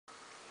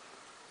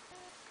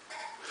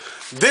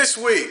This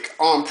week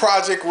on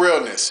Project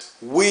Realness,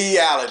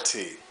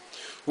 Reality,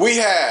 we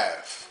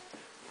have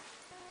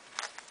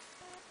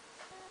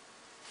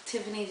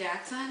Tiffany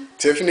Jackson.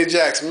 Tiffany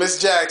Jackson,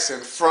 Miss Jackson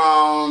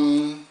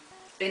from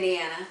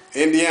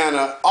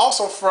Indiana.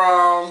 Also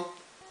from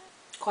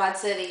Quad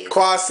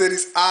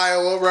Cities,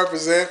 Iowa,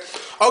 represent.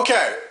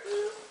 Okay,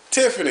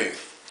 Tiffany,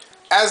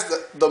 as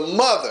the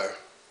mother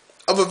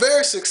of a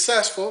very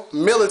successful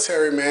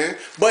military man,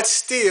 but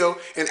still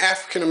an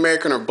African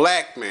American or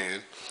black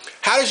man,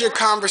 how does your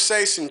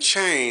conversation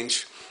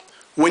change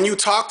when you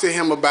talk to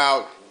him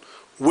about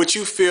what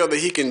you feel that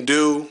he can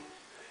do,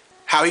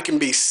 how he can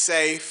be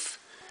safe,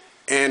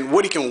 and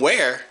what he can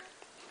wear,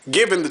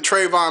 given the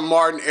Trayvon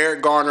Martin,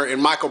 Eric Garner, and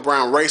Michael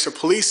Brown race or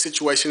police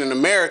situation in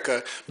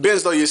America, being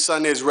as though your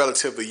son is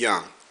relatively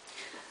young?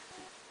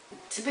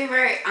 To be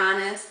very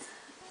honest,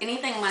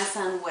 anything my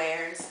son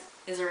wears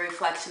is a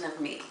reflection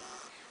of me.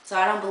 So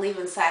I don't believe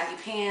in saggy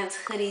pants,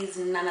 hoodies,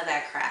 none of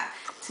that crap.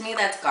 To me,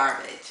 that's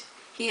garbage.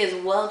 He is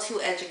well too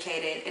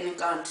educated and has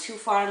gone too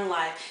far in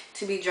life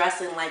to be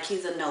dressing like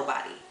he's a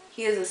nobody.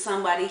 He is a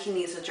somebody. He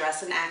needs to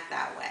dress and act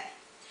that way.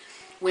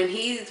 When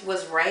he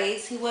was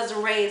raised, he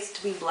wasn't raised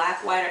to be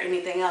black, white, or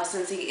anything else.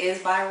 Since he is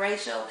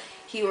biracial,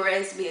 he was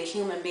raised to be a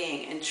human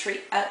being and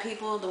treat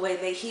people the way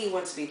that he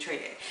wants to be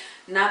treated,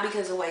 not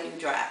because of the way you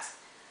dress.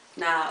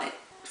 Now,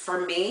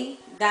 for me,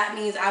 that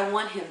means I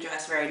want him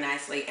dressed very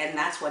nicely, and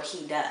that's what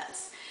he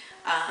does.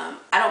 I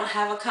don't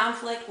have a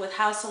conflict with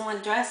how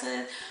someone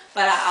dresses,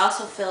 but I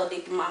also feel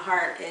deep in my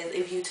heart is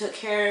if you took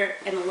care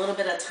in a little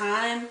bit of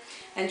time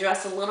and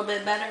dressed a little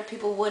bit better,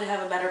 people would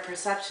have a better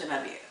perception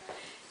of you.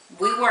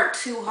 We work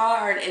too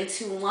hard and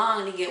too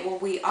long to get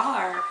what we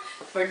are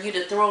for you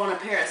to throw on a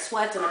pair of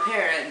sweats and a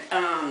pair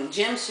of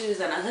gym shoes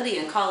and a hoodie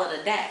and call it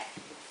a day.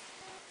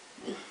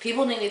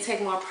 People need to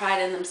take more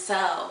pride in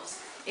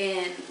themselves,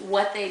 in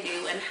what they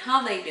do and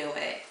how they do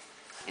it,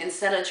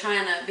 instead of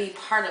trying to be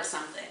part of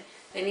something.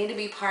 They need to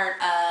be part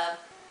of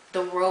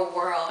the real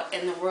world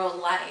and the real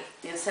life,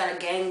 instead of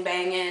gang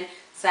banging,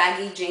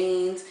 saggy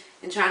jeans,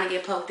 and trying to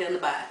get poked in the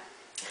butt.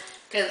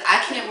 Because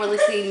I can't really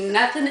see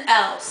nothing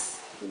else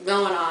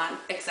going on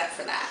except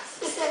for that.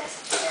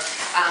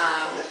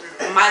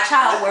 My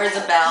child wears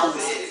a belt.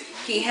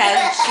 He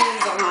has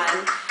shoes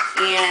on,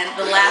 and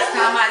the last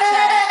time I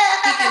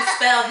checked, he can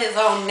spell his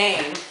own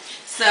name.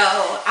 So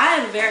I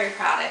am very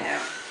proud of him.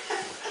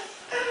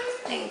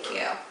 Thank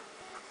you.